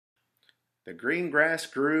The green grass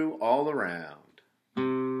grew all around.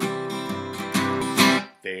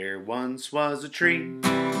 There once was a tree with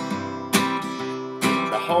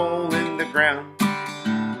a hole in the ground,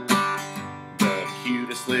 the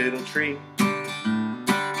cutest little tree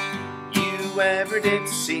you ever did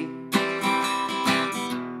see.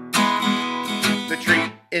 The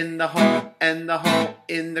tree in the hole, and the hole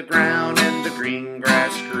in the ground, and the green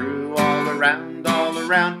grass grew all around,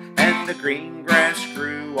 and the green grass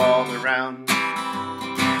grew all around.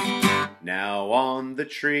 Now on the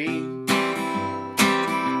tree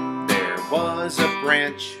there was a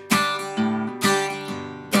branch,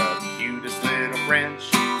 the cutest little branch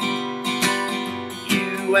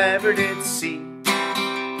you ever did see.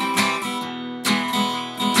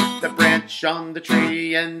 The branch on the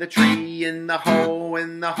tree, and the tree in the hole,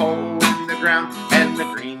 and the hole in the ground, and the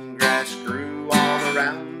green grass grew all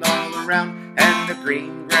around, and the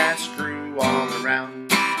green grass grew all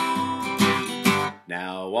around.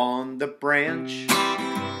 Now on the branch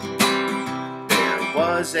there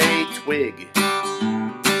was a twig,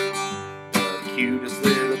 the cutest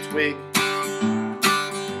little twig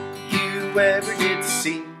you ever did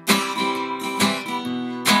see.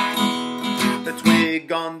 The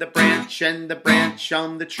twig on the branch, and the branch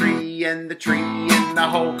on the tree, and the tree in the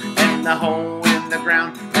hole, and the hole in the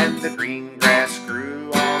ground, and the green grass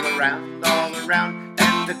grew all around,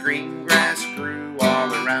 and the green grass grew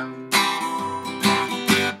all around.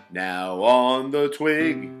 Now on the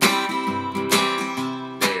twig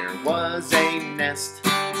there was a nest, the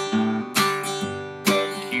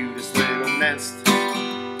cutest little nest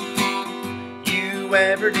you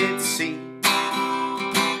ever did see.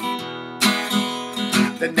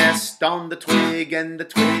 The nest on the twig, and the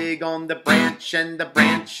twig on the branch, and the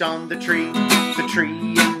branch on the tree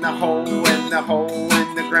in the hole, and the hole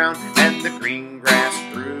in the ground, and the green grass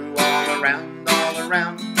grew all around,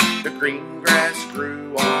 the green grass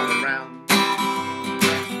grew all around.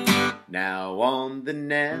 Now on the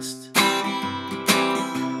nest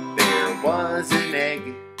there was an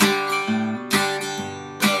egg,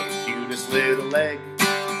 the cutest little egg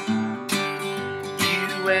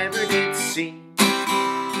you ever did see.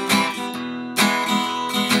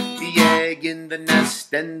 In the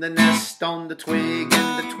nest, and the nest on the twig,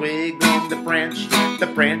 and the twig on the branch on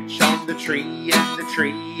the tree, and the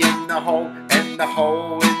tree in the hole, and the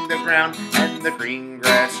hole in the ground, and the green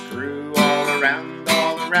grass grew all around,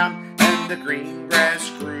 and the green grass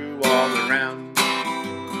grew all around.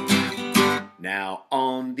 Now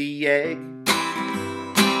on the egg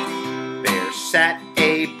there sat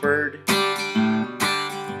a bird,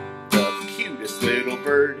 the cutest little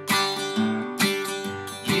bird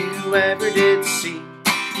you ever did see.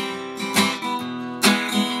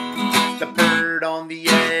 The bird on the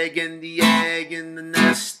egg, and the egg in the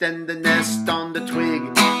nest, and the nest on the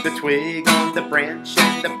twig on the branch,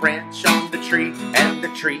 and the branch on the tree, and the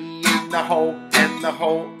tree in the hole, and the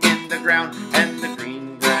hole in the ground, and the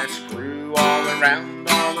green grass grew all around,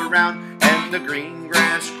 and the green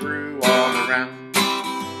grass grew all around.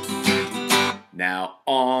 Now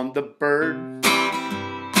on the bird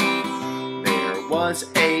was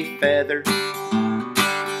a feather, the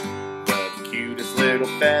cutest little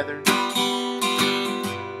feather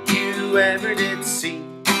you ever did see.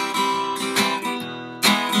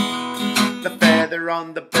 The feather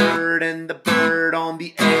on the bird, and the bird on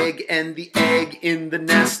the egg, and the egg in the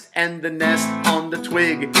nest, and the nest on the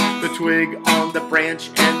twig on the branch,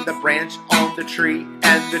 and the branch on the tree,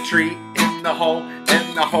 and the tree in the hole,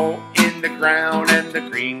 and the hole in the ground, and the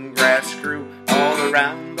green grass grew all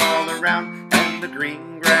around, the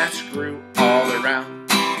green grass grew all around.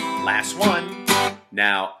 Last one.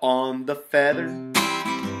 Now on the feather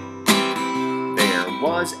there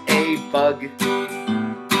was a bug,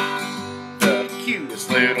 the cutest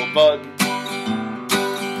little bug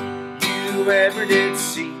you ever did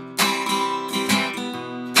see.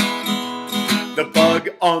 The bug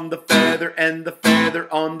on the feather, and the feather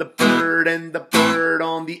on the bird, and the bird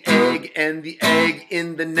on the egg, and the egg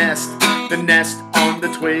in the nest on the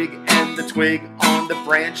twig, and the twig on the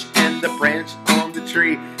branch, and the branch on the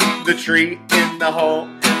tree in the hole,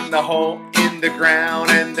 and the hole in the ground,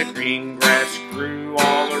 and the green grass grew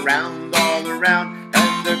all around,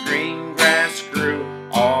 and the green grass